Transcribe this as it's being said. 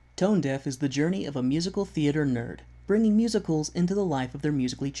Tone Deaf is the journey of a musical theater nerd, bringing musicals into the life of their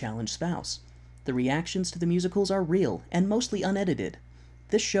musically challenged spouse. The reactions to the musicals are real and mostly unedited.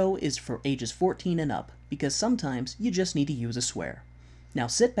 This show is for ages 14 and up, because sometimes you just need to use a swear. Now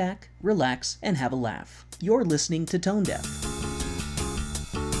sit back, relax, and have a laugh. You're listening to Tone Deaf.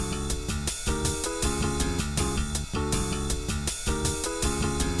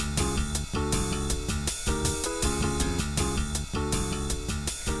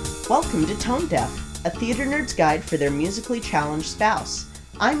 Welcome to Tone Deaf, a theater nerd's guide for their musically challenged spouse.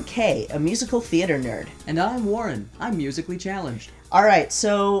 I'm Kay, a musical theater nerd. And I'm Warren. I'm musically challenged. Alright,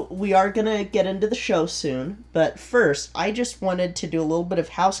 so we are gonna get into the show soon, but first, I just wanted to do a little bit of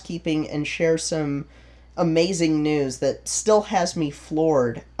housekeeping and share some amazing news that still has me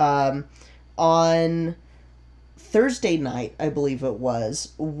floored. On Thursday night, I believe it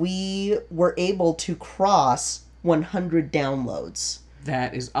was, we were able to cross 100 downloads.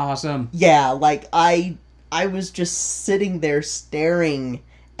 That is awesome. Yeah, like, I was just sitting there staring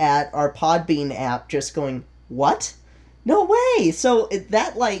at our Podbean app just going, what? No way! So,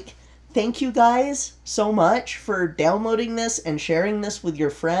 thank you guys so much for downloading this and sharing this with your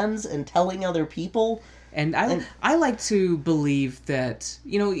friends and telling other people. And I like to believe that,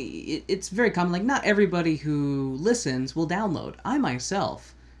 it's very common, like, not everybody who listens will download. I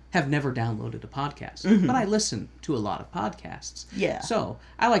myself have never downloaded a podcast, but I listen to a lot of podcasts. Yeah. So,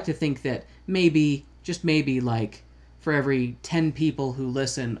 I like to think that maybe, like, for every 10 people who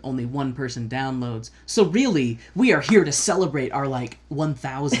listen, only one person downloads. So really, we are here to celebrate our,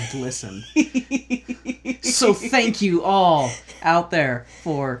 1,000th listen. So thank you all out there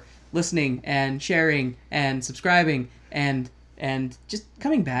for listening and sharing and subscribing and just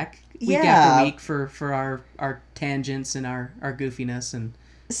coming back week after week for our tangents and our goofiness. And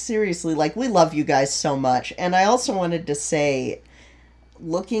seriously, we love you guys so much. And I also wanted to say,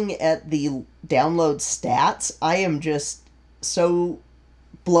 looking at the download stats, I am just so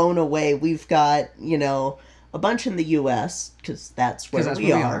blown away. We've got, a bunch in the U.S., because that's where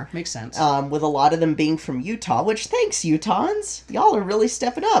we are. Makes sense. With a lot of them being from Utah, which, thanks, Utahns. Y'all are really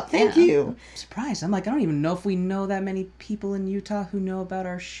stepping up. Thank you. I'm surprised. I'm I don't even know if we know that many people in Utah who know about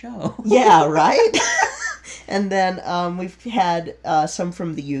our show. Yeah, right? And then we've had some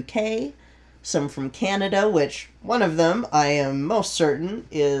from the UK, some from Canada, which one of them, I am most certain,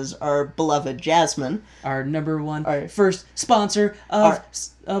 is our beloved Jasmine. Our number one, first sponsor of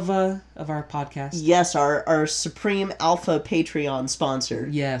our podcast. Yes, our Supreme Alpha Patreon sponsor.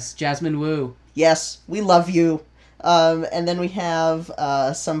 Yes, Jasmine Wu. Yes, we love you. And then we have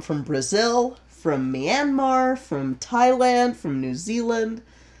some from Brazil, from Myanmar, from Thailand, from New Zealand.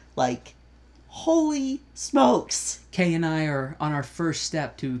 Holy smokes. Kay and I are on our first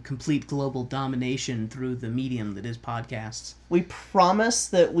step to complete global domination through the medium that is podcasts. We promise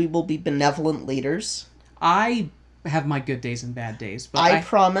that we will be benevolent leaders. I have my good days and bad days. But I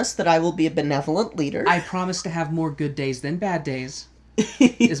promise that I will be a benevolent leader. I promise to have more good days than bad days,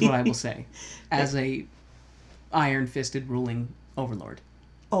 is what I will say, as a iron-fisted ruling overlord.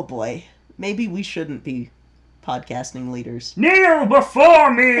 Oh boy. Maybe we shouldn't be podcasting leaders. Kneel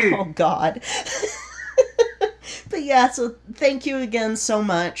before me! Oh god. But yeah, so thank you again so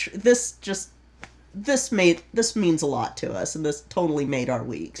much. This means a lot to us, and this totally made our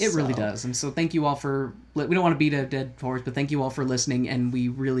weeks. It really does. And so thank you all for, we don't want to beat a dead horse, but thank you all for listening, and we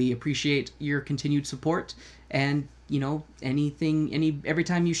really appreciate your continued support. And, every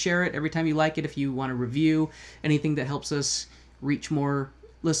time you share it, every time you like it, if you want to review, anything that helps us reach more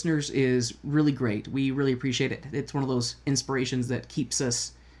listeners is really great. We really appreciate it. It's one of those inspirations that keeps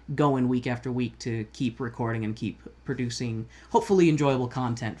us going week after week to keep recording and keep producing hopefully enjoyable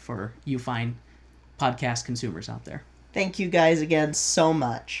content for you fine podcast consumers out there. Thank you guys again so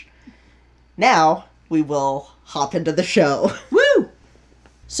much. Now we will hop into the show. Woo!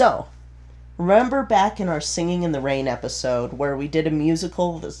 So, remember back in our Singing in the Rain episode where we did a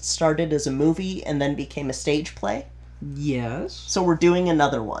musical that started as a movie and then became a stage play? Yes. So we're doing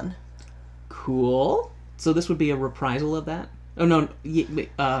another one. Cool. So this would be a reprisal of that? Oh, no.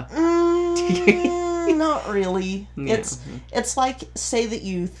 Not really. Yeah. It's like, say that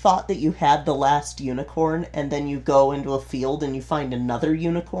you thought that you had the last unicorn, and then you go into a field and you find another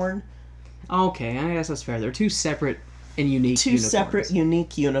unicorn. Okay, I guess that's fair. They're two separate and unique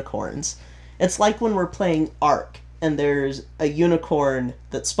unique unicorns. It's like when we're playing Ark, and there's a unicorn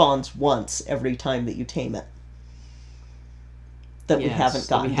that spawns once every time that you tame it. That we haven't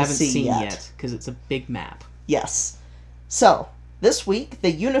gotten to see yet. Because it's a big map. Yes. So, this week,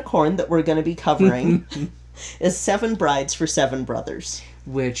 the unicorn that we're going to be covering is Seven Brides for Seven Brothers.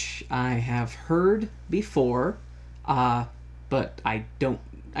 Which I have heard before, but I don't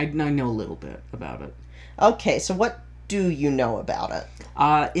I know a little bit about it. Okay, so what do you know about it?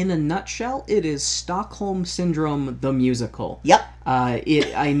 In a nutshell, it is Stockholm Syndrome the musical. Yep.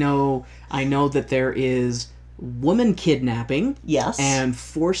 I know that there is woman kidnapping. Yes. And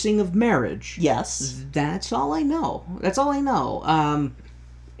forcing of marriage. Yes. That's all I know.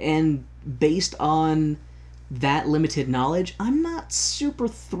 And based on that limited knowledge, I'm not super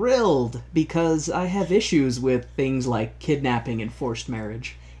thrilled because I have issues with things like kidnapping and forced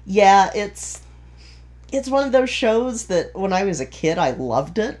marriage. Yeah, it's one of those shows that when I was a kid I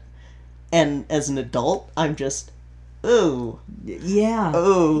loved it, and as an adult I'm just, ooh. Yeah.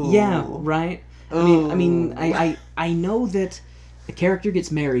 Ooh. Yeah, right? Ooh. I know that a character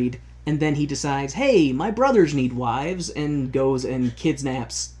gets married and then he decides, hey, my brothers need wives, and goes and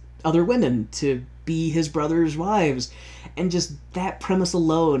kidnaps other women to be his brother's wives. And just that premise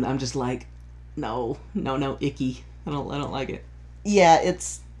alone, I'm just like, no, icky. I don't like it. Yeah,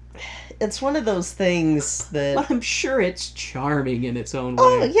 it's one of those things that... But I'm sure it's charming in its own way.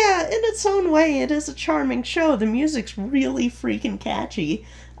 Oh, yeah, in its own way, it is a charming show. The music's really freaking catchy.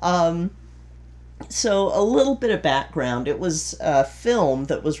 So, a little bit of background. It was a film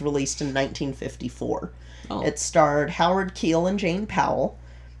that was released in 1954. Oh. It starred Howard Keel and Jane Powell.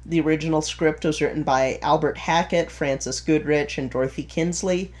 The original script was written by Albert Hackett, Francis Goodrich, and Dorothy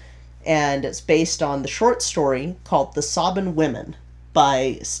Kinsley. And it's based on the short story called The Sobbin' Women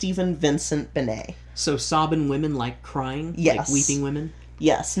by Stephen Vincent Benet. So sobbing women like crying? Yes. Like weeping women?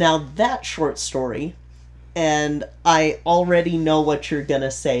 Yes. Now, that short story, and I already know what you're going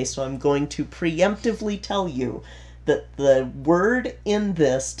to say, so I'm going to preemptively tell you that the word in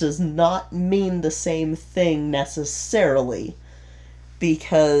this does not mean the same thing necessarily,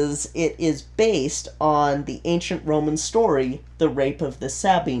 because it is based on the ancient Roman story, The Rape of the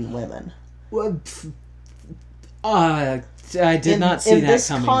Sabine Women. Well, I did not see that coming. In this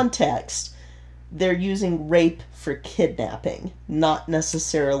context, they're using rape for kidnapping, not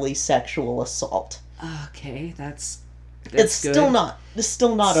necessarily sexual assault. Okay, that's it's good. still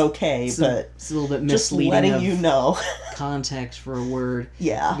not okay, but it's a little bit just misleading. letting you know. Context for a word.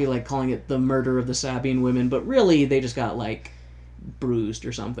 Yeah. It'd be like calling it the murder of the Sabine women, but really they just got like bruised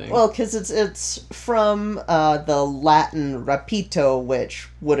or something. Well, because it's from the Latin rapito, which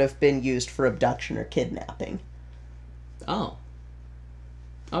would have been used for abduction or kidnapping. Oh.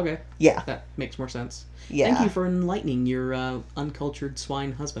 Okay. Yeah. That makes more sense. Yeah. Thank you for enlightening your uncultured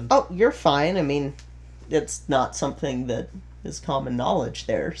swine husband. Oh, you're fine. I mean, it's not something that is common knowledge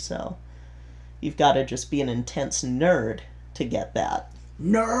there, so you've got to just be an intense nerd to get that.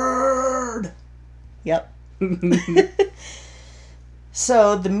 Nerd! Yep.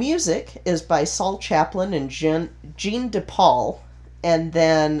 So, the music is by Saul Chaplin and Gene DePaul, and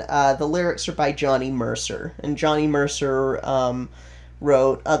then the lyrics are by Johnny Mercer. And Johnny Mercer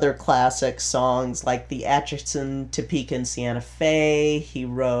wrote other classic songs like the Atchison, Topeka, and Santa Fe. He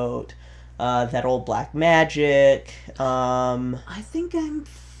wrote That Old Black Magic. I think I'm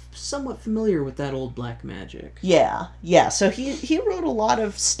somewhat familiar with That Old Black Magic. Yeah. So he wrote a lot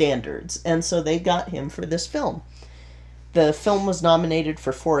of standards, and so they got him for this film. The film was nominated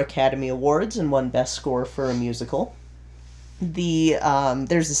for 4 Academy Awards and won Best Score for a Musical.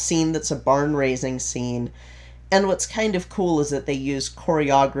 There's a scene that's a barn-raising scene, and what's kind of cool is that they use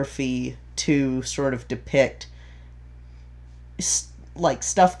choreography to sort of depict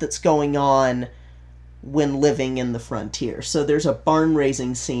stuff that's going on when living in the frontier. So there's a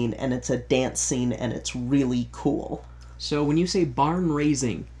barn-raising scene, and it's a dance scene, and it's really cool. So when you say barn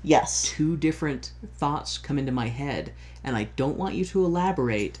raising, yes, 2 different thoughts come into my head, and I don't want you to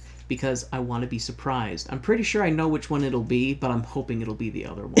elaborate because I want to be surprised. I'm pretty sure I know which one it'll be, but I'm hoping it'll be the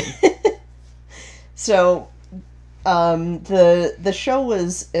other one. So, the show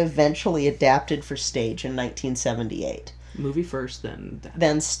was eventually adapted for stage in 1978. Movie first, then...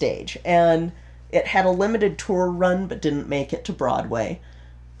 Then stage. And it had a limited tour run, but didn't make it to Broadway.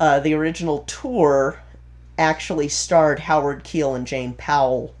 The original tour actually starred Howard Keel and Jane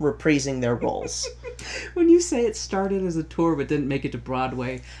Powell reprising their roles. When you say it started as a tour but didn't make it to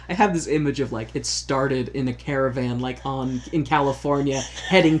Broadway, I have this image of like it started in a caravan like in California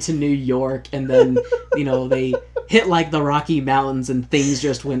heading to New York, and then they hit like the Rocky Mountains and things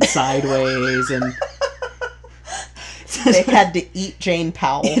just went sideways, and they had to eat Jane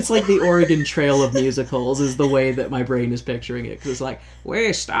Powell. It's like the Oregon Trail of musicals is the way that my brain is picturing it, because it's like,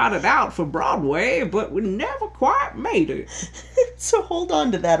 we started out for Broadway, but we never quite made it. So hold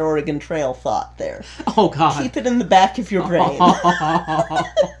on to that Oregon Trail thought there. Oh, God. Keep it in the back of your brain.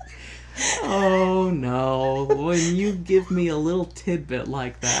 Oh, no. When you give me a little tidbit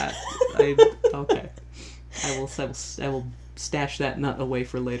like that, okay. I will stash that nut away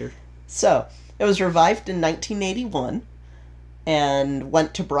for later. So, it was revived in 1981 and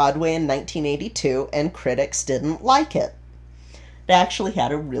went to Broadway in 1982, and critics didn't like it. It actually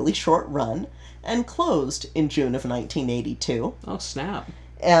had a really short run and closed in June of 1982. Oh, snap.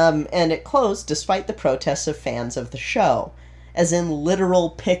 And it closed despite the protests of fans of the show, as in literal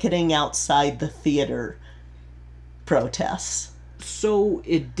picketing outside the theater protests. So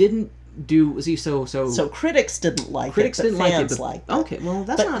it didn't do... See, so critics didn't like critics it, but didn't like fans it, but, liked it. Okay, well,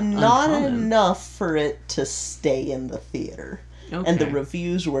 that's but not uncommon. enough for it to stay in the theater. Okay. And the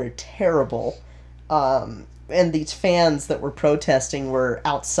reviews were terrible. And these fans that were protesting were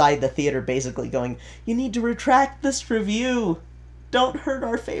outside the theater basically going, "You need to retract this review! Don't hurt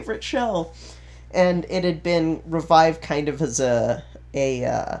our favorite show!" And it had been revived kind of as a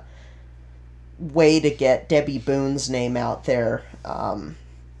way to get Debbie Boone's name out there,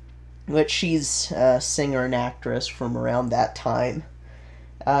 which she's a singer and actress from around that time.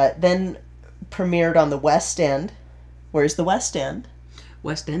 Then premiered on the West End. Where's the West End?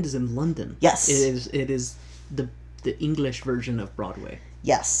 West End is in London. Yes. It is the English version of Broadway.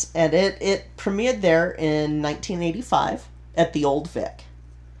 Yes, and it premiered there in 1985 at the Old Vic,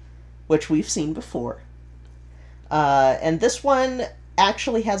 which we've seen before. And this one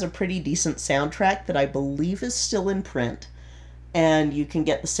actually has a pretty decent soundtrack that I believe is still in print, and you can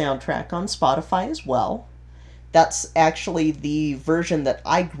get the soundtrack on Spotify as well. That's actually the version that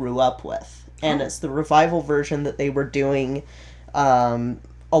I grew up with, and it's the revival version that they were doing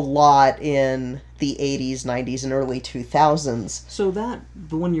a lot in the 80s, 90s, and early 2000s. So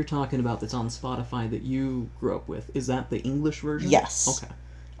the one you're talking about that's on Spotify that you grew up with, is that the English version? Yes. Okay.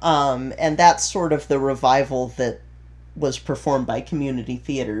 And that's sort of the revival that was performed by community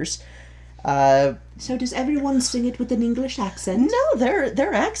theaters. So does everyone sing it with an English accent? No,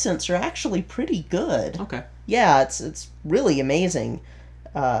 their accents are actually pretty good. Okay. Yeah, it's really amazing.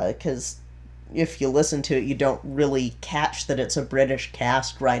 'Cause if you listen to it, you don't really catch that it's a British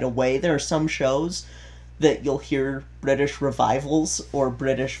cast right away. There are some shows that you'll hear British revivals or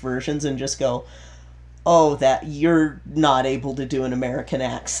British versions and just go, "Oh, that you're not able to do an American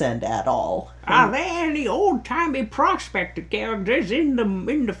accent at all." Are there any old-timey prospector characters in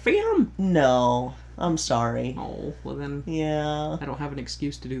the film? No, I'm sorry. Oh, well then, Yeah, I don't have an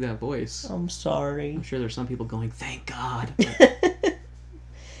excuse to do that voice. I'm sorry. I'm sure there's some people going, "Thank God."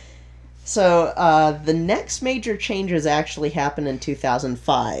 So, the next major changes actually happened in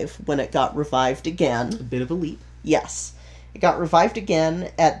 2005 when it got revived again. A bit of a leap. Yes. It got revived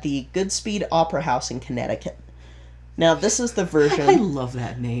again at the Goodspeed Opera House in Connecticut. Now, this is the I version... love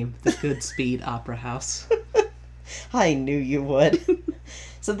that name, the Goodspeed Opera House. I knew you would.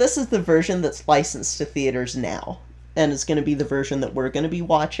 So this is the version that's licensed to theaters now, and it's going to be the version that we're going to be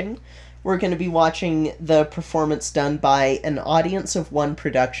watching. We're going to be watching the performance done by an Audience of One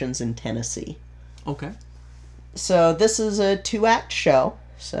Productions in Tennessee. Okay. So this is a 2-act show,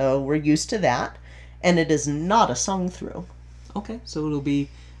 so we're used to that, and it is not a sung-through. Okay, so it'll be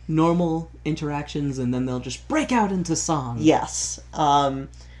normal interactions, and then they'll just break out into song. Yes. And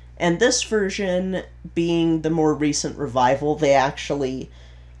this version, being the more recent revival, they actually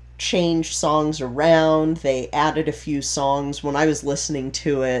changed songs around. They added a few songs. When I was listening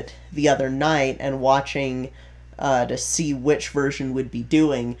to it the other night and watching to see which version would be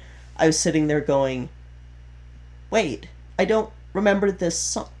doing, I was sitting there going, "Wait, I don't remember this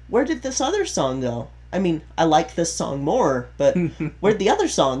song. Where did this other song go? I mean, I like this song more, but where'd the other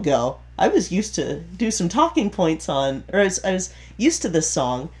song go? I was used to do some talking points on, or I was used to this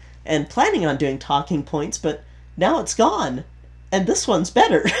song and planning on doing talking points, but now it's gone. And this one's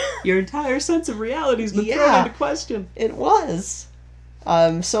better." Your entire sense of reality's been thrown Yeah. into question. It was.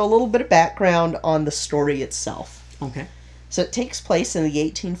 So a little bit of background on the story itself. Okay. So it takes place in the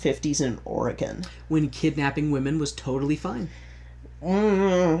 1850s in Oregon. When kidnapping women was totally fine.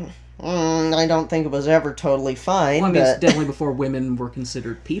 I don't think it was ever totally fine, Well, I mean, it's but... definitely before women were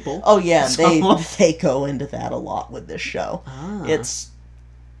considered people. Oh yeah, So- they go into that a lot with this show. Ah. It's...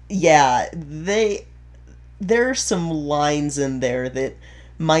 Yeah, there are some lines in there that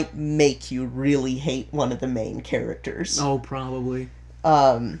might make you really hate one of the main characters. Oh, probably.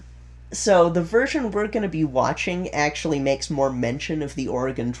 So the version we're going to be watching actually makes more mention of the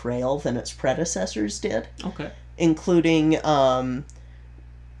Oregon Trail than its predecessors did, Okay. including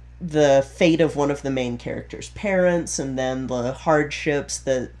the fate of one of the main characters' parents, and then the hardships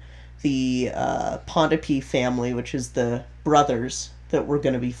that the Pontopee family, which is the brothers that we're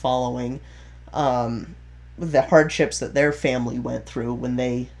going to be following, the hardships that their family went through when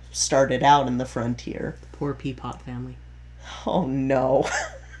they started out in the frontier. Poor Peapot family. Oh no.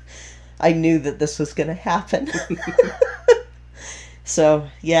 I knew that this was going to happen. So,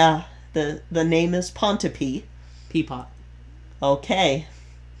 yeah, the name is Pontypee. Peapot. Okay.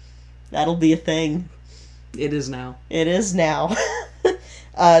 That'll be a thing. It is now. It is now.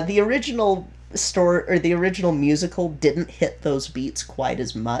 The original the original musical didn't hit those beats quite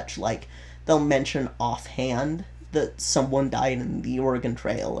as much. Like, they'll mention offhand that someone died in the Oregon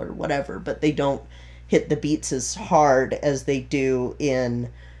Trail or whatever, but they don't hit the beats as hard as they do in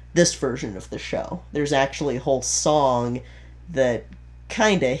this version of the show. There's actually a whole song that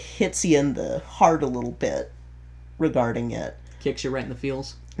kind of hits you in the heart a little bit regarding it. Kicks you right in the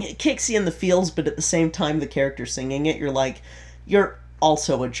feels. It kicks you in the feels, but at the same time the character singing it, you're like, you're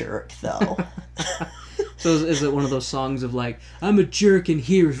also a jerk, though. So is it one of those songs of like, I'm a jerk and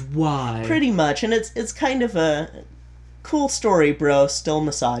here's why? Pretty much, and it's kind of a cool story, bro, still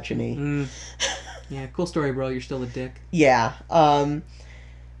misogyny. Yeah, cool story, bro, you're still a dick. Yeah.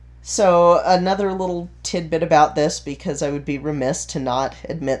 So another little tidbit about this, because I would be remiss to not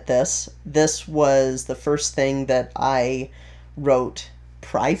admit this. This was the first thing that I wrote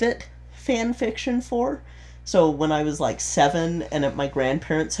private fan fiction for. So when I was like 7 and at my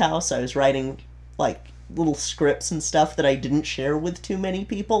grandparents' house, I was writing like little scripts and stuff that I didn't share with too many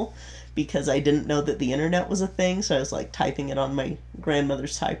people because I didn't know that the internet was a thing. So I was like typing it on my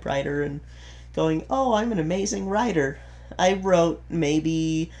grandmother's typewriter and going, oh, I'm an amazing writer. I wrote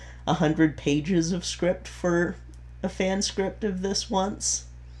maybe 100 pages of script for a fan script of this once.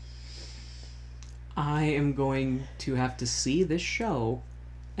 I am going to have to see this show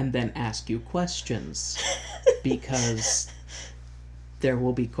and then ask you questions because there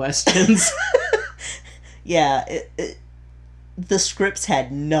will be questions. Yeah, the scripts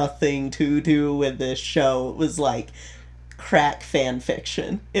had nothing to do with this show. It was like crack fan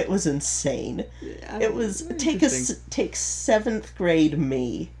fiction. It was insane. It was take 7th grade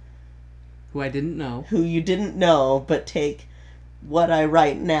me, who I didn't know, who you didn't know, but take what I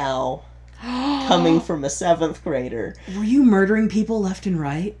write now. Coming from a 7th grader. Were you murdering people left and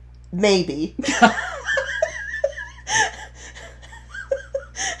right? Maybe.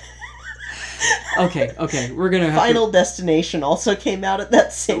 Okay, we're gonna have Final Destination also came out at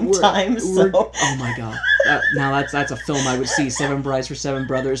that same time, so... Oh my god. Now that's a film I would see. 7 Brides for 7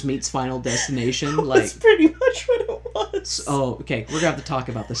 Brothers meets Final Destination. That's pretty much what it was. Oh, okay, we're gonna have to talk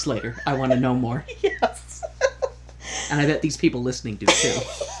about this later. I want to know more. Yes. And I bet these people listening do too.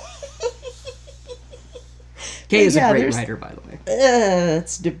 Kay is a great writer, by the way.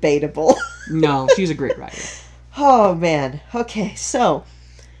 It's debatable. No, she's a great writer. Oh, man. Okay, so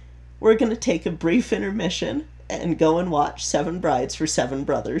we're going to take a brief intermission and go and watch 7 Brides for 7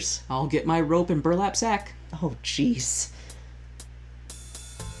 Brothers. I'll get my rope and burlap sack. Oh, jeez.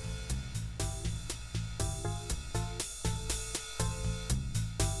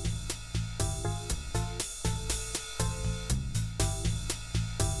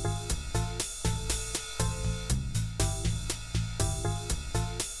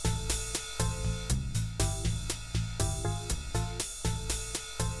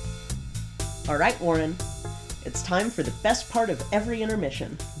 Alright, Warren. It's time for the best part of every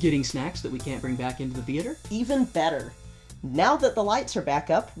intermission. Getting snacks that we can't bring back into the theater? Even better. Now that the lights are back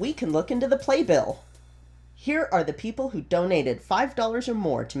up, we can look into the playbill. Here are the people who donated $5 or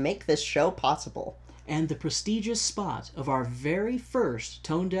more to make this show possible. And the prestigious spot of our very first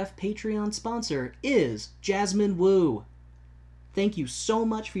Tone Deaf Patreon sponsor is Jasmine Wu. Thank you so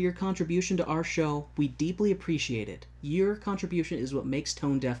much for your contribution to our show. We deeply appreciate it. Your contribution is what makes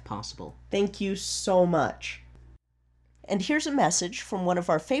Tone Deaf possible. Thank you so much. And here's a message from one of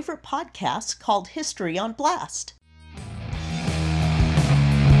our favorite podcasts called History on Blast.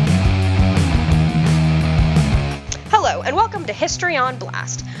 Hello, and welcome to History on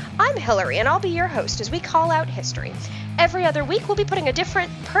Blast. I'm Hillary, and I'll be your host as we call out history. Every other week, we'll be putting a different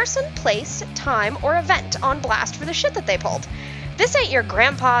person, place, time, or event on blast for the shit that they pulled. This ain't your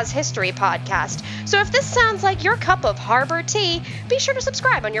grandpa's history podcast, so if this sounds like your cup of harbor tea, be sure to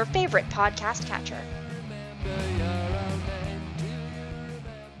subscribe on your favorite podcast catcher.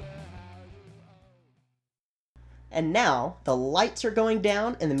 And now, the lights are going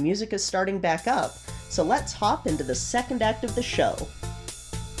down and the music is starting back up, so let's hop into the second act of the show.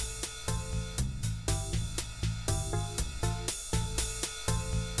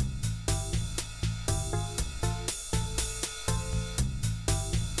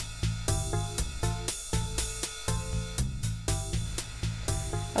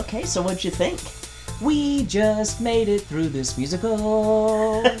 Okay, so what'd you think? We just made it through this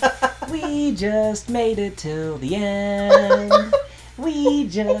musical. We just made it till the end. We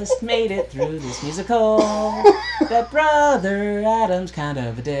just made it through this musical. That Brother Adam's kind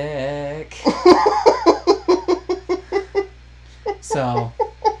of a dick. So,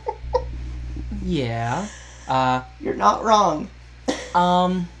 yeah. You're not wrong.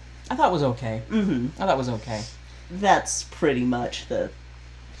 I thought it was okay. Mm-hmm. I thought it was okay. That's pretty much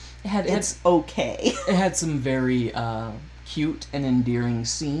it's okay. It had some very cute and endearing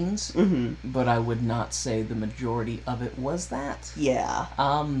scenes, but I would not say the majority of it was that. Yeah.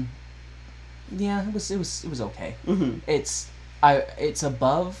 Yeah, it was okay. Mm-hmm. It's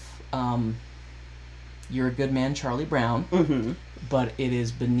above You're a Good Man, Charlie Brown, but it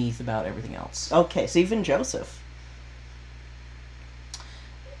is beneath about everything else. Okay, so even Joseph.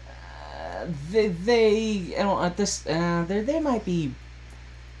 They I don't at this they might be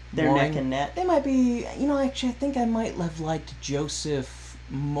They're boring. neck and neck. They might be, actually I think I might have liked Joseph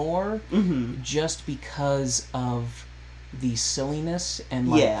more just because of the silliness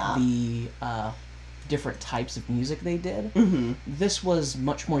and the different types of music they did. This was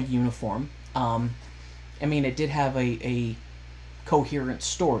much more uniform. I mean, it did have a coherent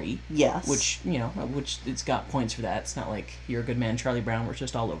story. Yes. Which it's got points for that. It's not like You're a Good Man, Charlie Brown, where it's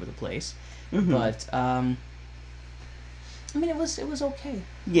just all over the place. But I mean, it was okay.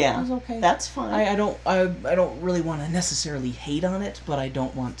 Yeah. It was okay. That's fine. I don't really want to necessarily hate on it, but I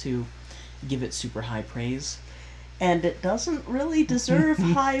don't want to give it super high praise. And it doesn't really deserve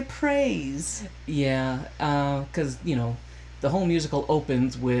high praise. Yeah, because the whole musical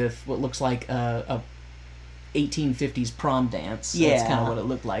opens with what looks like a 1850s prom dance. Yeah. That's kind of what it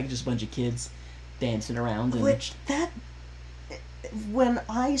looked like, just a bunch of kids dancing around. And when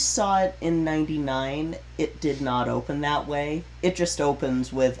I saw it in 99, it did not open that way. It just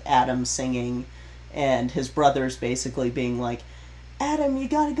opens with Adam singing and his brothers basically being like, Adam, you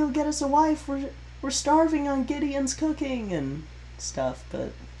gotta go get us a wife, we're starving on Gideon's cooking and stuff,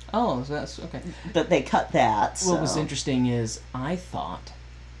 but... Oh, so that's okay. But they cut that, so... What was interesting is, I thought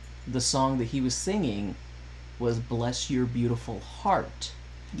the song that he was singing was Bless Your Beautiful Heart.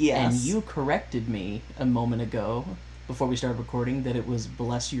 Yes. And you corrected me a moment ago, before we started recording, that it was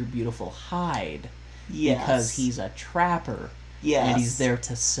Bless Your Beautiful Hide. Yes. Because he's a trapper. Yes. And he's there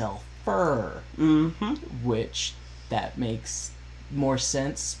to sell fur. Which, that makes more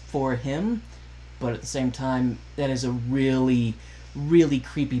sense for him. But at the same time, that is a really, really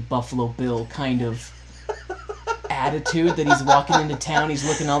creepy Buffalo Bill kind of attitude that he's walking into town, he's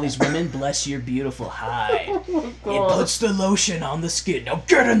looking at all these women, bless your beautiful hide. It puts the lotion on the skin. Now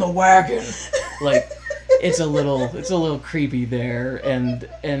get in the wagon. Like, it's a little creepy there, and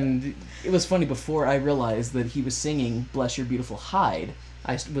it was funny before I realized that he was singing Bless Your Beautiful Hide.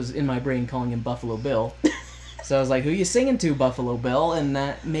 I was in my brain calling him Buffalo Bill. So I was like, who you singing to, Buffalo Bill? And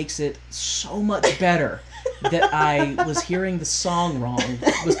that makes it so much better that I was hearing the song wrong,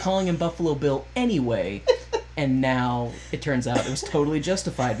 was calling him Buffalo Bill anyway, and now it turns out it was totally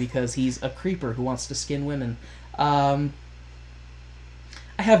justified because he's a creeper who wants to skin women. I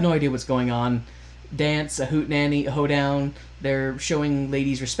have no idea what's going on. Dance, a hootenanny, a hoedown. They're showing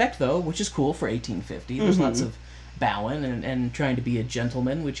ladies respect, though, which is cool for 1850. There's lots of bowing and trying to be a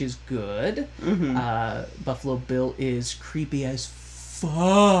gentleman, which is good. Buffalo Bill is creepy as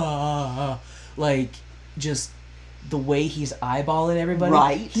fuck. Like, just the way he's eyeballing everybody.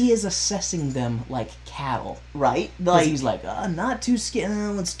 Right. He is assessing them like cattle. Right. Like, he's like, not too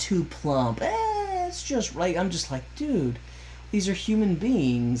skinny, it's too plump. It's just right. I'm just like, dude, these are human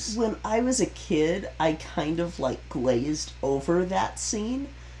beings. When I was a kid, I kind of like glazed over that scene.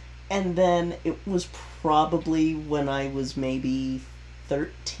 And then it was probably when I was maybe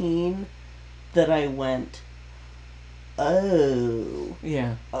 13 that I went, oh.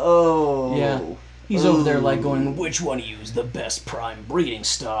 Yeah. Oh. Yeah. He's over there like going, which one of you is the best prime breeding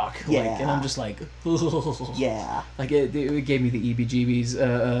stock? Yeah. Like, and I'm just like, ugh. Yeah. Like, it gave me the EBGBs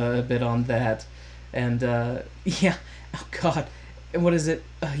a bit on that. And, yeah. Oh, God. And what is it?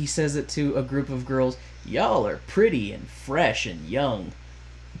 He says it to a group of girls. Y'all are pretty and fresh and young.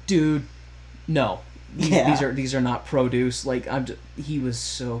 Dude, no. These are not produce. Like, he was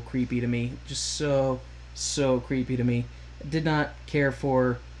so creepy to me. Just so creepy to me. Did not care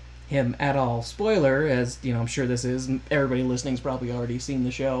for him at all. Spoiler, as I'm sure this is, everybody listening's probably already seen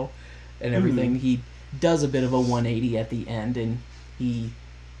the show and everything. He does a bit of a 180 at the end, and he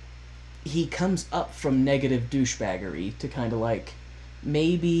comes up from negative douchebaggery to kind of like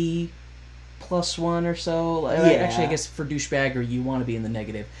maybe +1 or so. Actually, I guess for douchebaggery you want to be in the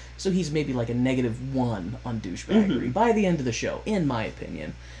negative, so he's maybe like a -1 on douchebaggery by the end of the show, in my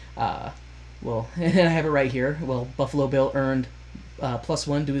opinion. Well, I have it right here. Well, Buffalo Bill earned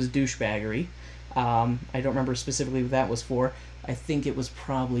 +1 to his douchebaggery. I don't remember specifically what that was for. I think it was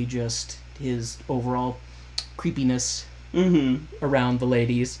probably just his overall creepiness around the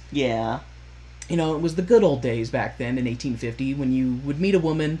ladies. Yeah. You know, it was the good old days back then in 1850 when you would meet a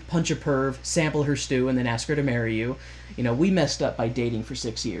woman, punch a perv, sample her stew, and then ask her to marry you. You know, we messed up by dating for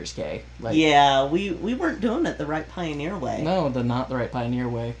 6 years, Kay. Like, yeah, we weren't doing it the right pioneer way. no, not the right pioneer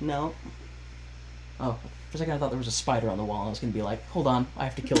way. No. Oh, for a second I thought there was a spider on the wall, and I was going to be like, hold on, I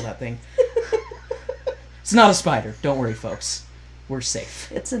have to kill that thing. It's not a spider. Don't worry, folks. We're safe.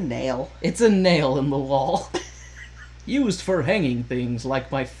 It's a nail. It's a nail in the wall. Used for hanging things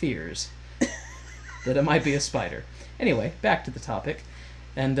like my fears. That it might be a spider. Anyway, back to the topic.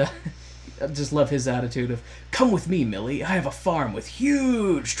 And I just love his attitude of, come with me, Millie. I have a farm with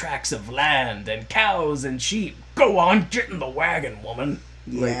huge tracts of land and cows and sheep. Go on, get in the wagon, woman.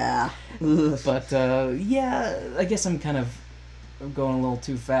 Yeah. But, yeah, I guess I'm kind of going a little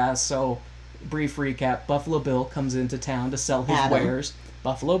too fast. So, brief recap. Buffalo Bill comes into town to sell his wares.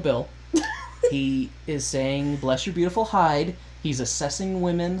 Buffalo Bill. He is saying, bless your beautiful hide. He's assessing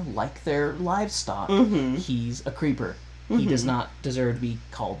women like their livestock. Mm-hmm. He's a creeper. He does not deserve to be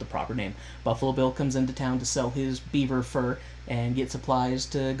called the proper name. Buffalo Bill comes into town to sell his beaver fur and get supplies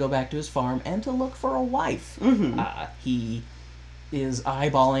to go back to his farm and to look for a wife. He is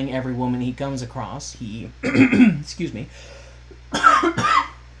eyeballing every woman he comes across. He... excuse me.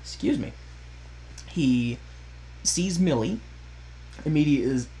 Excuse me. He sees Millie.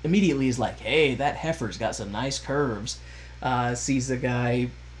 Immediately is like, hey, that heifer's got some nice curves. Sees the guy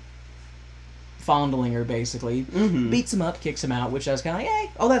fondling her, basically. Beats him up, kicks him out, which I was kind of like,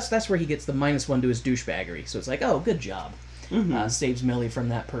 hey. Oh, that's where he gets the -1 to his douchebaggery. So it's like, oh, good job. Saves Millie from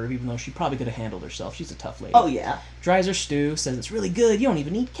that perv, even though she probably could have handled herself. She's a tough lady. Oh, yeah. Dries her stew, says it's really good. You don't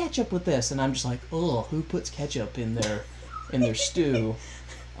even need ketchup with this. And I'm just like, oh, who puts ketchup in their stew?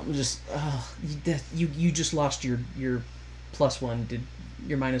 I'm just, you just lost your +1, did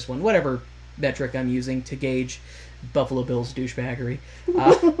your -1, whatever metric I'm using to gauge Buffalo Bill's douchebaggery.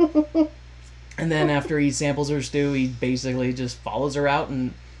 And then after he samples her stew, he basically just follows her out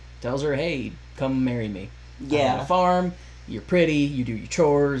and tells her, hey, come marry me. Yeah. I have a farm, you're pretty, you do your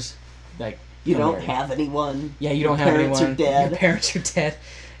chores, like, you don't have anyone. Yeah, you don't have anyone. Your parents are dead. Your parents are dead.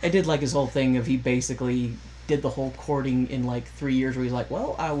 I did like his whole thing of he basically did the whole courting in like 3 years where he's like,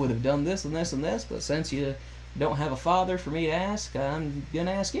 well, I would have done this and this and this, but since you don't have a father for me to ask, I'm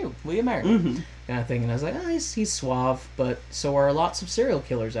gonna ask you, will you marry me? Kind of thing. And I was like, oh, he's suave, but so are lots of serial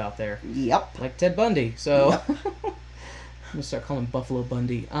killers out there. Yep. Like Ted Bundy. So I'm gonna start calling him Buffalo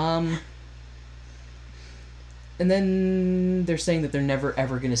Bundy. And then they're saying that they're never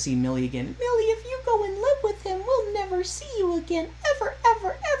ever gonna see Millie again. Millie, if you go and live with him, we'll never see you again, ever,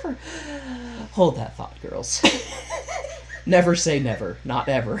 ever, ever. Hold that thought, girls. Never say never, not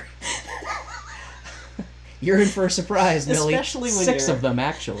ever. You're in for a surprise, Millie. Especially when 6 you're... of them,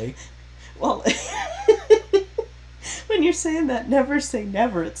 actually. Well, when you're saying that, never say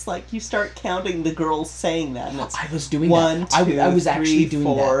never, it's like you start counting the girls saying that. And it's I was doing 1, that. 2, I was 3, actually doing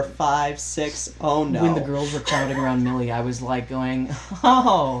 4, that. 5, 6. Oh no! When the girls were crowding around Millie, I was like going,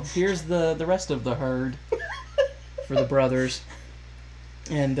 "Oh, here's the rest of the herd for the brothers."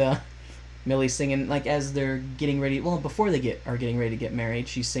 And Millie singing like as they're getting ready. Well, before they are getting ready to get married,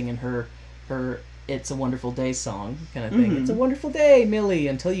 she's singing her "It's a Wonderful Day" song kind of thing. It's a wonderful day, Millie.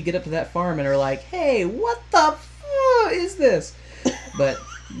 Until you get up to that farm and are like, "Hey, what the is this?" But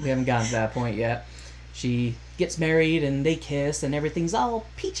we haven't gotten to that point yet. She gets married and they kiss and everything's all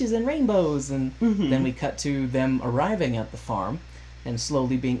peaches and rainbows, and then we cut to them arriving at the farm and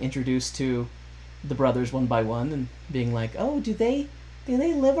slowly being introduced to the brothers one by one and being like, oh, do they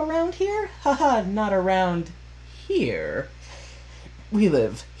live around here? Haha, not around here. We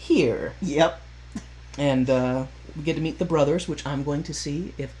live here. Yep. And we get to meet the brothers, which I'm going to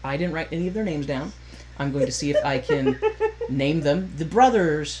see if I didn't write any of their names down. I'm going to see if I can name them. The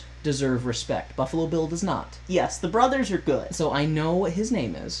brothers deserve respect. Buffalo Bill does not. Yes, the brothers are good. So I know what his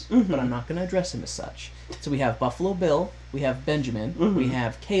name is, but I'm not going to address him as such. So we have Buffalo Bill, we have Benjamin, we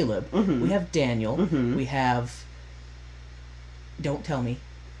have Caleb, we have Daniel, we have... Don't tell me.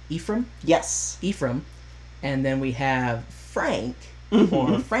 Ephraim? Yes. Ephraim. And then we have Frank,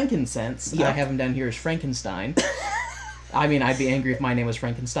 or Frankincense. Yep. I have him down here as Frankenstein. I mean, I'd be angry if my name was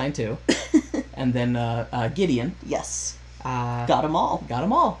Frankenstein, too. And then Gideon. Yes. Got them all. Got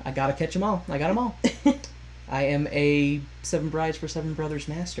them all. I gotta catch them all. I got them all. I am a 7 Brides for 7 Brothers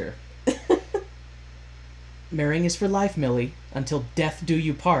master. Marrying is for life, Millie. Until death do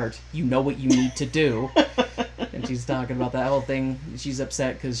you part. You know what you need to do. And she's talking about that whole thing. She's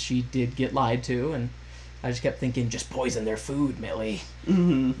upset because she did get lied to, and I just kept thinking, just poison their food, Millie.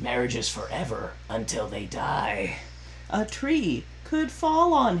 Marriage is forever until they die. A tree could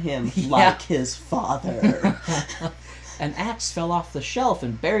fall on him like his father. an axe fell off the shelf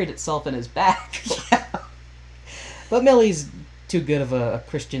and buried itself in his back. But Millie's too good of a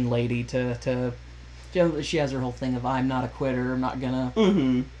Christian lady to she has her whole thing of, I'm not a quitter, I'm not gonna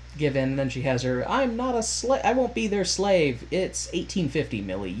give in. And then she has her, I'm not a slave, I won't be their slave. It's 1850,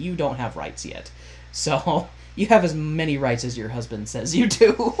 Millie. You don't have rights yet. So, you have as many rights as your husband says you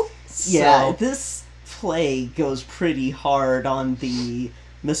do. Yeah, this play goes pretty hard on the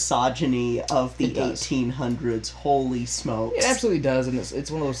misogyny of the 1800s. Holy smokes. It absolutely does, and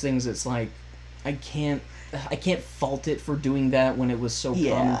it's one of those things that's like, I can't fault it for doing that when it was so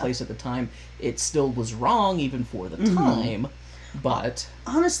commonplace at the time. It still was wrong even for the time, but...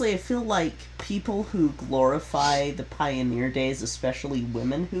 Honestly, I feel like people who glorify the pioneer days, especially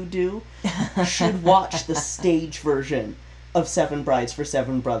women who do, should watch the stage version of Seven Brides for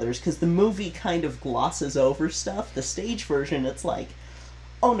Seven Brothers, because the movie kind of glosses over stuff. The stage version, it's like,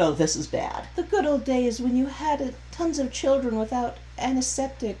 oh no, this is bad. The good old days when you had tons of children without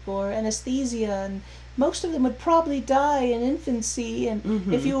antiseptic or anesthesia, and most of them would probably die in infancy,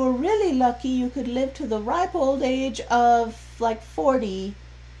 and if you were really lucky, you could live to the ripe old age of, 40,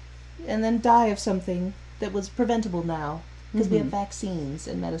 and then die of something that was preventable now, because we have vaccines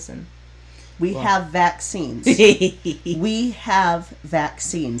and medicine. We have vaccines. We have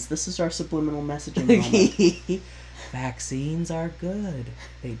vaccines. This is our subliminal messaging moment. Vaccines are good.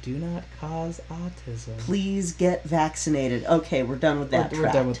 They do not cause autism. Please get vaccinated. Okay, we're done with that.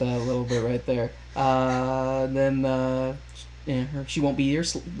 We're done with that a little bit right there. Then she won't be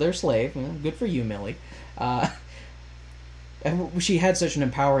their slave. Well, good for you, Millie. And she had such an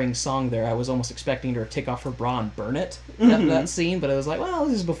empowering song there. I was almost expecting her to take off her bra and burn it. That scene, but it was like, well,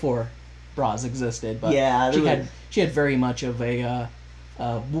 this is before bras existed. But yeah, she had very much of a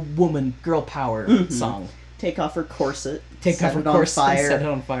woman girl power song. Take off her corset. Take off her corset and set it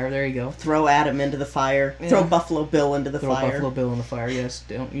on fire. There you go. Throw Adam into the fire. Yeah. Throw Buffalo Bill into the fire. Throw Buffalo Bill in the fire, yes.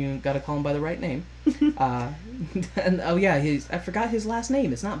 You gotta call him by the right name. And I forgot his last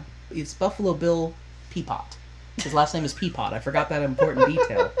name. It's Buffalo Bill Peapot. His last name is Peapot. I forgot that important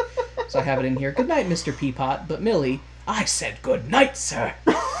detail. So I have it in here. Good night, Mr. Peapot. But Millie, I said good night, sir.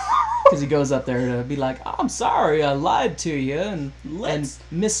 Because he goes up there to be like, I'm sorry, I lied to you and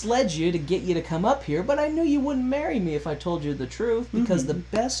misled you to get you to come up here, but I knew you wouldn't marry me if I told you the truth, because the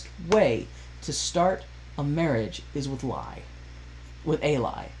best way to start a marriage is with a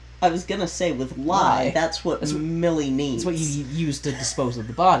lie. I was going to say with lie. That's what Millie needs. That's what you use to dispose of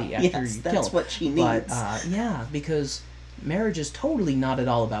the body after you kill him. That's what she needs. But, because marriage is totally not at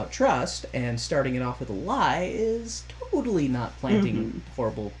all about trust, and starting it off with a lie is totally not planting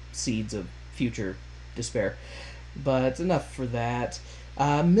horrible seeds of future despair. But enough for that.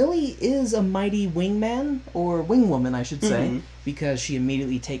 Millie is a mighty wingman, or wingwoman, I should say, because she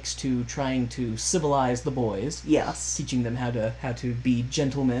immediately takes to trying to civilize the boys. Yes. Teaching them how to be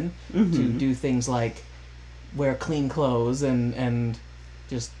gentlemen, to do things like wear clean clothes and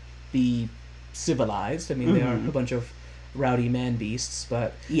just be civilized. I mean, they are a bunch of rowdy man beasts,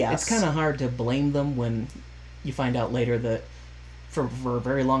 but it's kind of hard to blame them when you find out later that for a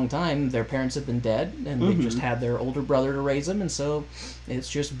very long time their parents have been dead and they just had their older brother to raise them, and so it's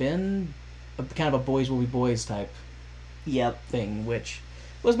just been kind of a boys will be boys type thing, which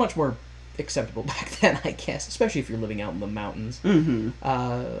was much more acceptable back then, I guess, especially if you're living out in the mountains. And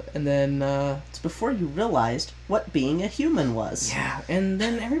then it's before you realized what being a human was. Yeah, and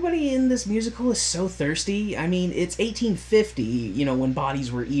then everybody in this musical is so thirsty. I mean, it's 1850, when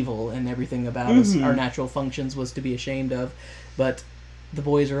bodies were evil and everything about us, our natural functions was to be ashamed of, but the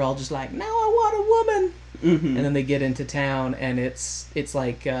boys are all just like, now I want a woman. And then they get into town and it's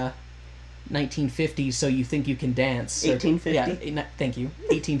like 1950s, so you think you can dance. 1850? Yeah, thank you.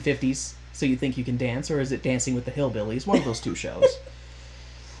 1850s, so you think you can dance, or is it Dancing with the Hillbillies? One of those two shows.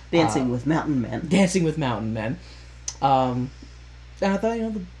 Dancing with Mountain Men. Dancing with Mountain Men. And I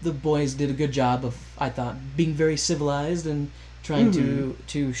thought, the boys did a good job of, I thought, being very civilized and trying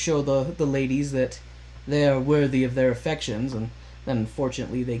to show the ladies that they are worthy of their affections, and then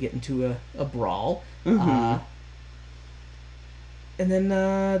unfortunately they get into a brawl. And then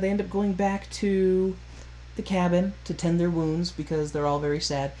they end up going back to the cabin to tend their wounds because they're all very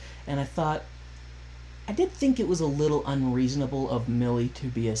sad. And I did think it was a little unreasonable of Millie to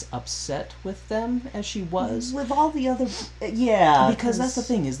be as upset with them as she was. With all the other... Yeah. Because that's the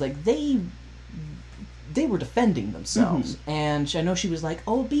thing, is like they were defending themselves. And I know she was like,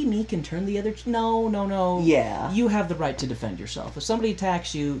 oh, be meek and turn the other... No. Yeah. You have the right to defend yourself. If somebody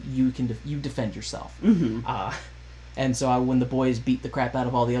attacks you, you defend yourself. And so when the boys beat the crap out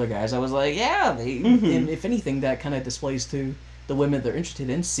of all the other guys, I was like, yeah, and if anything, that kind of displays to the women they're interested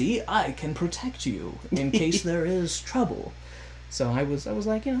in, see, I can protect you in case there is trouble. So I was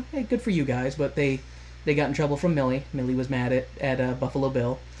like, you know, hey, good for you guys. But they got in trouble from Millie. Millie was mad at Buffalo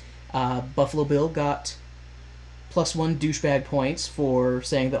Bill. Buffalo Bill got +1 douchebag points for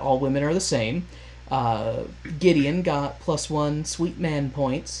saying that all women are the same. Gideon got +1 sweet man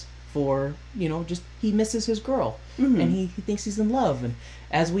points for, you know, just he misses his girl. And he thinks he's in love. And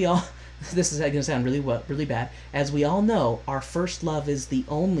as we all... This is going to sound really bad. As we all know, our first love is the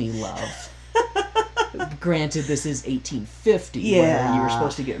only love. Granted, this is 1850, where you were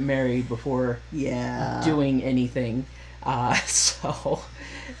supposed to get married before doing anything. So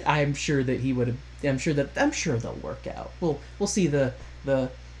I'm sure that he would have. I'm sure they'll work out. We'll see the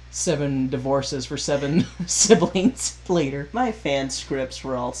 7 divorces for 7 siblings later. My fan scripts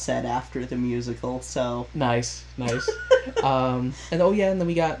were all set after the musical, so... Nice. And then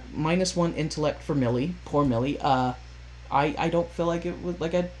we got -1 intellect for Millie. Poor Millie. I don't feel like it was...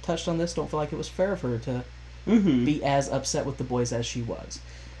 Like I touched on this, don't feel like it was fair for her to be as upset with the boys as she was.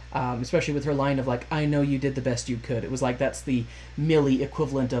 Especially with her line of, like, I know you did the best you could. It was like, that's the Millie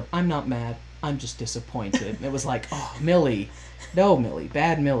equivalent of, I'm not mad, I'm just disappointed. And it was like, oh, Millie... No, Millie.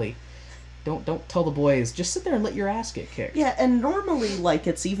 Bad Millie. Don't tell the boys. Just sit there and let your ass get kicked. Yeah, and normally, like,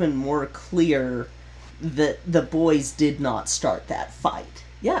 it's even more clear that the boys did not start that fight.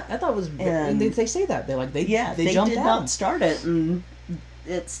 Yeah, I thought it was... And they say that. They're like, they jumped did down. Not start it, and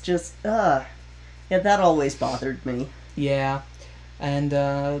it's just, yeah, that always bothered me. Yeah, and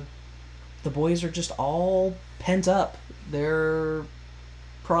the boys are just all pent up. They're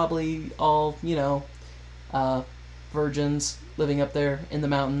probably all, you know, virgins living up there in the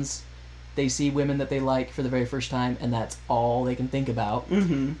mountains. They see women that they like for the very first time, and that's all they can think about.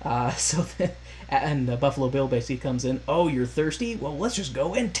 Buffalo Bill basically comes in, oh, you're thirsty? Well, let's just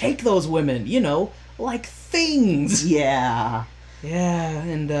go and take those women, you know, like things. Yeah. Yeah,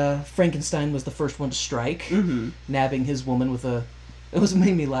 and Frankenstein was the first one to strike, nabbing his woman with a... It was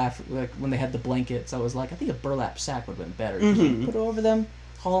made me laugh, like, when they had the blankets. I was like, I think a burlap sack would have been better. You put it over them,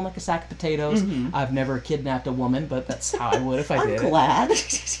 haul them like a sack of potatoes. I've never kidnapped a woman, but that's how I would if I did I'm glad.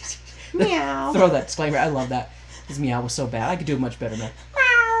 Meow. Throw that disclaimer. I love that. His meow was so bad. I could do it much better now.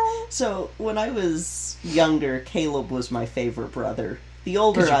 So, when I was younger, Caleb was my favorite brother. The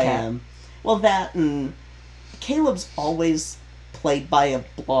older I am... Well, that and... Caleb's always played by a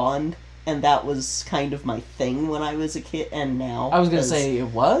blonde, and that was kind of my thing when I was a kid, and now... I was going to say, it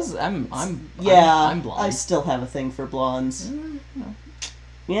was? I'm blonde. I still have a thing for blondes. No.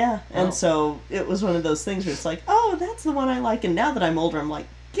 Yeah, and so it was one of those things where it's like, oh, that's the one I like, and now that I'm older, I'm like,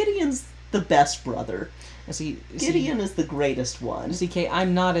 Gideon's the best brother. Gideon is the greatest one. See, Kay,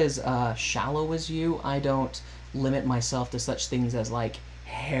 I'm not as shallow as you. I don't limit myself to such things as, like,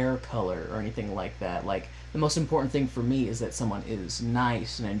 hair color or anything like that. Like, the most important thing for me is that someone is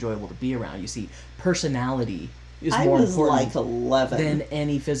nice and enjoyable to be around. You see, personality is more important like 11. than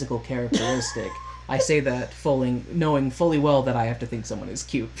any physical characteristic. I say that knowing fully well that I have to think someone is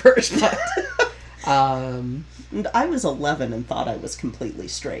cute first, but... And I was 11 and thought I was completely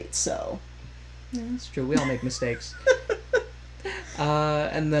straight, so... Yeah, that's true. We all make mistakes.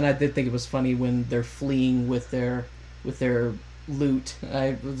 And then I did think it was funny when they're fleeing with their loot.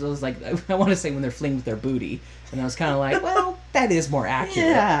 I was like, I want to say when they're fleeing with their booty, and I was kind of like, well, that is more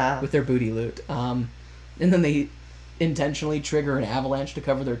accurate with their booty loot. And then they intentionally trigger an avalanche to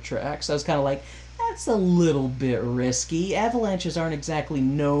cover their tracks. I was kind of like, that's a little bit risky. Avalanches aren't exactly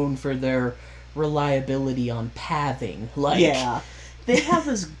known for their reliability on pathing. Yeah. They have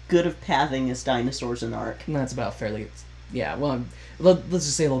as good of pathing as dinosaurs in Ark. And that's about fairly... Yeah, well, let's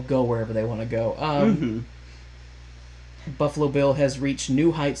just say they'll go wherever they want to go. Buffalo Bill has reached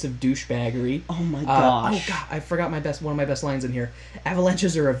new heights of douchebaggery. Oh my gosh. I forgot one of my best lines in here.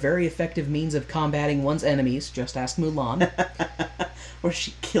 Avalanches are a very effective means of combating one's enemies. Just ask Mulan. Where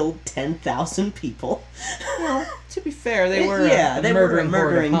she killed 10,000 people. Well, to be fair, they were they were a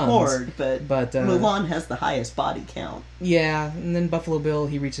murdering horde, but Mulan has the highest body count. Yeah, and then Buffalo Bill,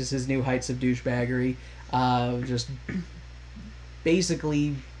 he reaches his new heights of douchebaggery. Just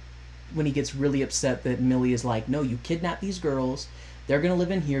basically, when he gets really upset that Millie is like, no, you kidnap these girls, they're going to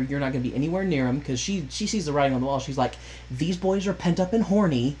live in here, you're not going to be anywhere near them, because she sees the writing on the wall. She's like, these boys are pent up and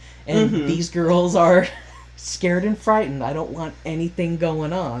horny, and these girls are scared and frightened. I don't want anything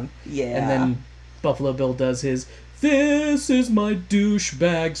going on. Yeah. And then Buffalo Bill does his, this is my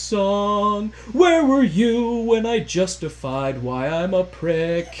douchebag song. Where were you when I justified why I'm a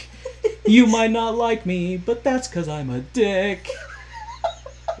prick? You might not like me, but that's 'cause I'm a dick.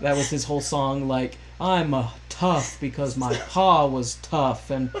 That was his whole song, like, I'm tough because my pa was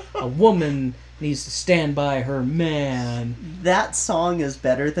tough, and a woman needs to stand by her man. That song is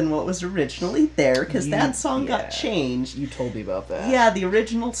better than what was originally there, because that song got changed. You told me about that. Yeah, the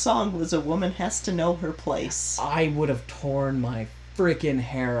original song was A Woman Has to Know Her Place. I would have torn my freaking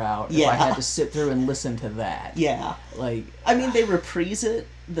hair out if I had to sit through and listen to that. Yeah. Like, I mean, they reprise it.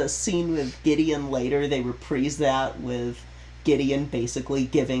 The scene with Gideon later, they reprise that with Gideon basically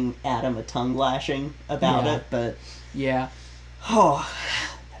giving Adam a tongue lashing about it, but... Yeah. Oh...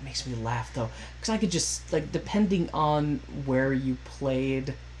 That makes me laugh, though. Because I could just, like, depending on where you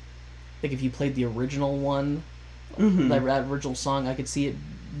played... Like, if you played the original one, that original song, I could see it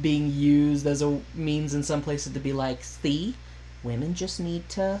being used as a means in some places to be like, see, women just need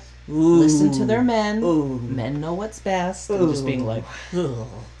to listen to their men. Men know what's best. And just being like,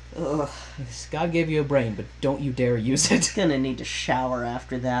 ugh. God gave you a brain, but don't you dare use it. Gonna need to shower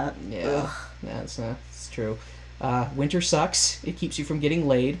after that. Yeah, that's true. Winter sucks. It keeps you from getting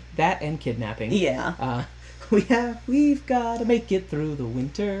laid. That and kidnapping. Yeah. We've got to make it through the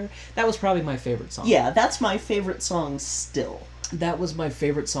winter. That was probably my favorite song. Yeah, that's my favorite song still. That was my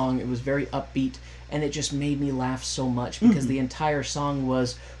favorite song. It was very upbeat, and it just made me laugh so much because the entire song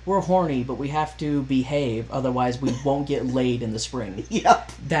was, we're horny, but we have to behave, otherwise we won't get laid in the spring.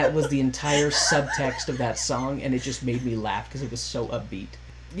 Yep. That was the entire subtext of that song, and it just made me laugh because it was so upbeat.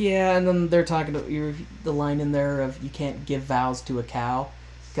 Yeah, and then they're talking about the line in there of, you can't give vows to a cow,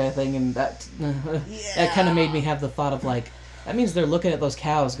 kind of thing, and that kind of made me have the thought of, like, that means they're looking at those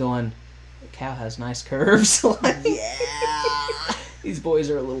cows going, the cow has nice curves. Like, Yeah. These boys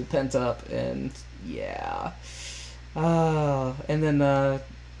are a little pent up, and yeah. And then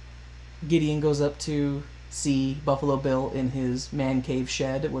Gideon goes up to see Buffalo Bill in his man cave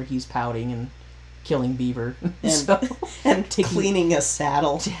shed where he's pouting and killing beaver. And cleaning a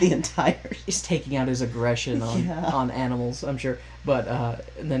saddle the entire... He's taking out his aggression on animals, I'm sure. But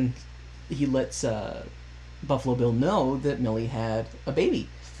and then he lets Buffalo Bill know that Millie had a baby.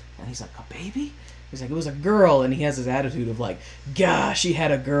 And he's like, a baby? He's like, it was a girl. And he has his attitude of like, gosh, he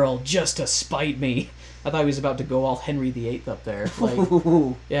had a girl just to spite me. I thought he was about to go all Henry VIII up there.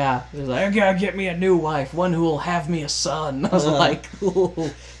 Like, yeah. He was like, I gotta get me a new wife, one who will have me a son. I was like, ooh.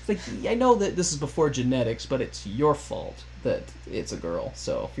 It's like, I know that this is before genetics, but it's your fault that it's a girl.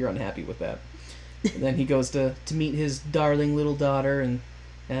 So if you're unhappy with that. And then he goes to meet his darling little daughter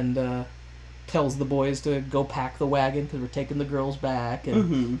and tells the boys to go pack the wagon because we're taking the girls back.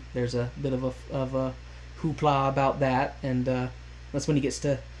 And there's a bit of a hoopla about that. And that's when he gets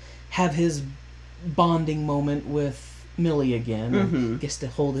to have his bonding moment with Millie again. And gets to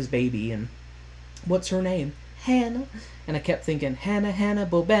hold his baby. And what's her name? Hannah. And I kept thinking, Hannah,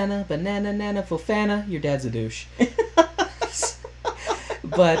 Bobana, Banana, Nana, Fofana. Your dad's a douche.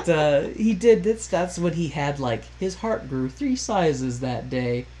 But he did, that's what he had, like, his heart grew 3 sizes that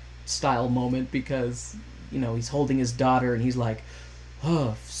day style moment because, you know, he's holding his daughter and he's like, oh,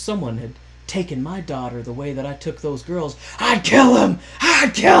 if someone had taken my daughter the way that I took those girls, I'd kill him!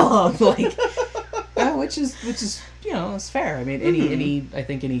 Like, which is, you know, it's fair. I mean, I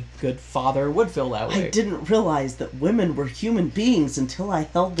think any good father would feel that way. I didn't realize that women were human beings until I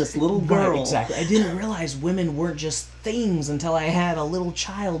held this little girl. Right, exactly. I didn't realize women weren't just things until I had a little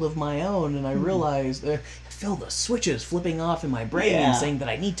child of my own, and I realized, I feel the switches flipping off in my brain saying that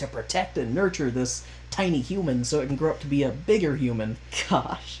I need to protect and nurture this tiny human so it can grow up to be a bigger human.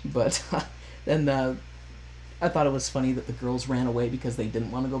 Gosh. But then I thought it was funny that the girls ran away because they didn't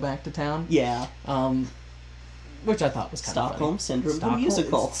want to go back to town. Yeah. Which I thought was kind of funny. Stockholm Syndrome, the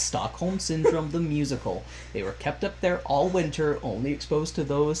musical. Stockholm Syndrome, the musical. They were kept up there all winter, only exposed to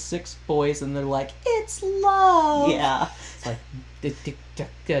those 6 boys, and they're like, it's love! Yeah. It's like,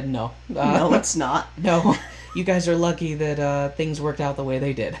 no. No, it's not. No. You guys are lucky that things worked out the way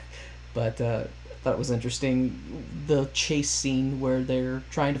they did. But I thought it was interesting, the chase scene where they're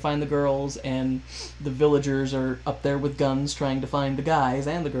trying to find the girls, and the villagers are up there with guns trying to find the guys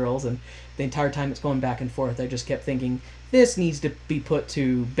and the girls, and the entire time it's going back and forth, I just kept thinking, this needs to be put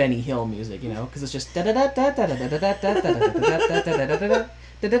to Benny Hill music, you know, because it's just and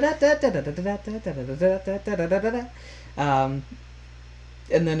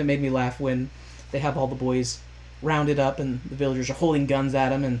then it made me laugh when they have all the boys rounded up and the villagers are holding guns at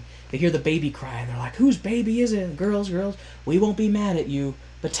them and they hear the baby cry and they're like, whose baby is it? Girls, we won't be mad at you,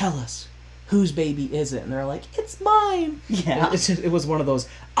 but tell us, whose baby is it? And they're like, it's mine. Yeah. It was one of those,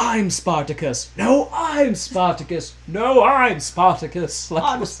 I'm Spartacus. No, I'm Spartacus. No, I'm Spartacus. Like,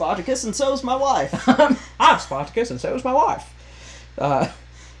 I'm Spartacus and so's my wife. I'm Spartacus and so's my wife. But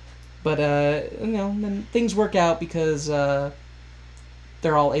you know, then things work out because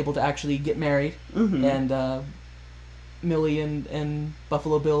they're all able to actually get married, Mm-hmm. and Millie and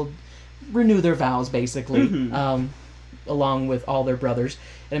Buffalo Bill renew their vows, basically, Mhm. along with all their brothers.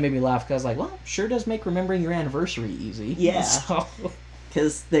 And it made me laugh because I was like, well, sure does make remembering your anniversary easy. Yeah. So,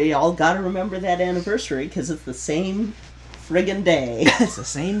 Because they all got to remember that anniversary because it's the same friggin' day. it's the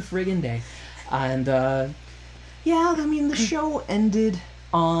same friggin' day. And, yeah, I mean, the show ended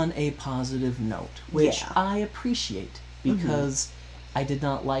on a positive note, which Yeah. I appreciate because I did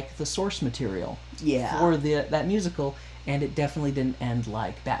not like the source material Yeah. for that musical, and it definitely didn't end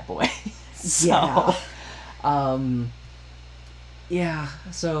like Bat Boy. So, Yeah. yeah,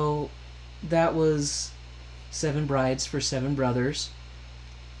 so that was Seven Brides for Seven Brothers.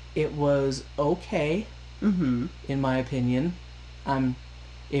 It was okay, Mm-hmm. in my opinion.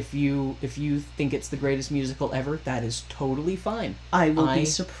 If you think it's the greatest musical ever, that is totally fine. I will be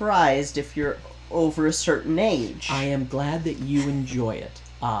surprised if you're over a certain age. I am glad that you enjoy it.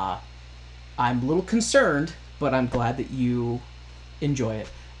 I'm a little concerned, but I'm glad that you enjoy it.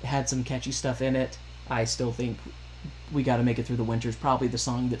 It had some catchy stuff in it. I still think We Gotta Make It Through the Winter's probably the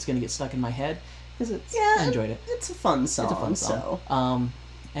song that's going to get stuck in my head, because I enjoyed it. It's a fun song. It's a fun song. So.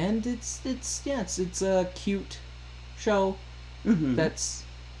 And it's a cute show Mm-hmm. that's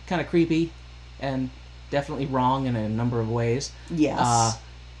kind of creepy and definitely wrong in a number of ways. Yes.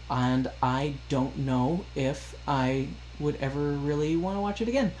 And I don't know if I would ever really want to watch it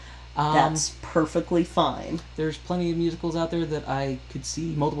again. That's perfectly fine. There's plenty of musicals out there that I could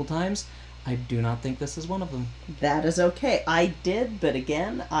see multiple times. I do not think this is one of them. That is okay. I did, but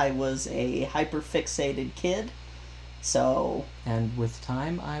again, I was a hyper-fixated kid. So, And with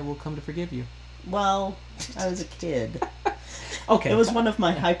time, I will come to forgive you. well, I was a kid. Okay. It was one of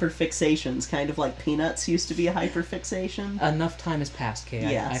my hyperfixations, kind of like Peanuts used to be a hyperfixation. Enough time has passed, Kay.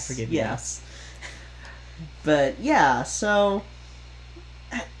 Yes, I forgive you. yes. But yeah, so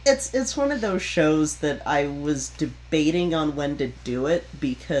it's one of those shows that I was debating on when to do it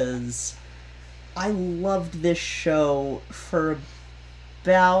because I loved this show for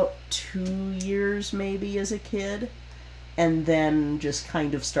about 2 years maybe as a kid, and then just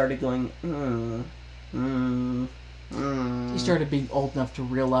kind of started going, You started being old enough to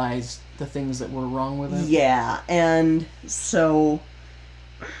realize the things that were wrong with it. Yeah, and so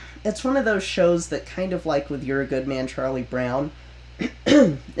it's one of those shows that kind of like with You're a Good Man, Charlie Brown,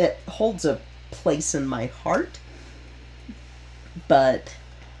 it holds a place in my heart, but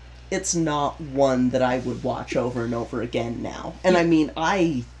it's not one that I would watch over and over again now. And I mean,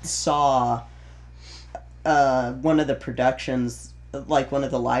 I saw one of the productions, like one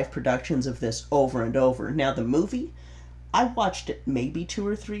of the live productions of this over and over. Now the movie, I watched it maybe 2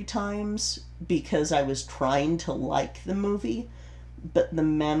 or 3 times because I was trying to like the movie, but the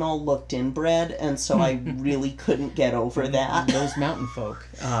men all looked inbred, and so I really couldn't get over that. Those mountain folk.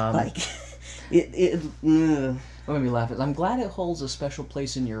 Like, it What made me laugh is I'm glad it holds a special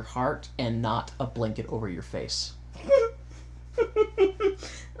place in your heart and not a blanket over your face.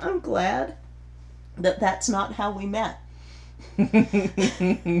 I'm glad that that's not how we met.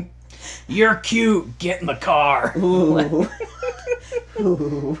 You're cute. Get in the car. Ooh.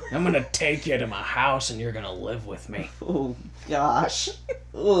 Ooh. I'm gonna take you to my house and you're gonna live with me. Oh, gosh.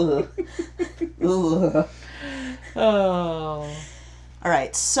 Ugh. Ugh. Oh.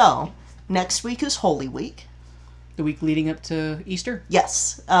 Alright, so, next week is Holy Week. The week leading up to Easter?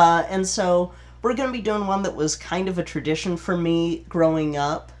 Yes, and so we're going to be doing one that was kind of a tradition for me growing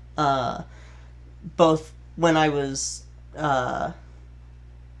up, both when I was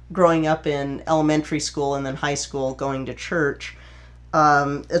growing up in elementary school and then high school going to church.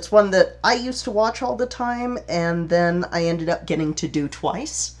 It's one that I used to watch all the time, and then I ended up getting to do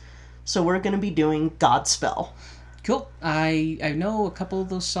twice. So we're going to be doing Godspell. Cool. I know a couple of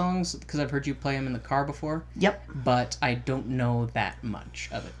those songs because I've heard you play them in the car before. Yep. But I don't know that much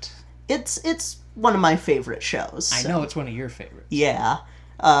of it. It's one of my favorite shows. I so. know it's one of your favorites. Yeah.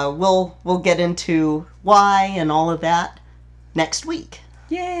 We'll get into why and all of that next week.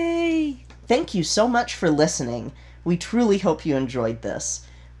 Yay! Thank you so much for listening. We truly hope you enjoyed this.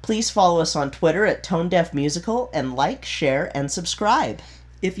 Please follow us on Twitter at Tone Deaf Musical and like, share, and subscribe.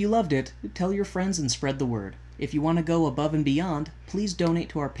 If you loved it, tell your friends and spread the word. If you want to go above and beyond, please donate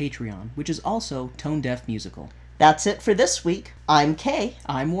to our Patreon, which is also Tone Deaf Musical. That's it for this week. I'm Kay,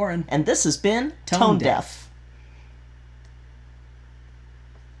 I'm Warren. and this has been Tone Tone Deaf. Deaf.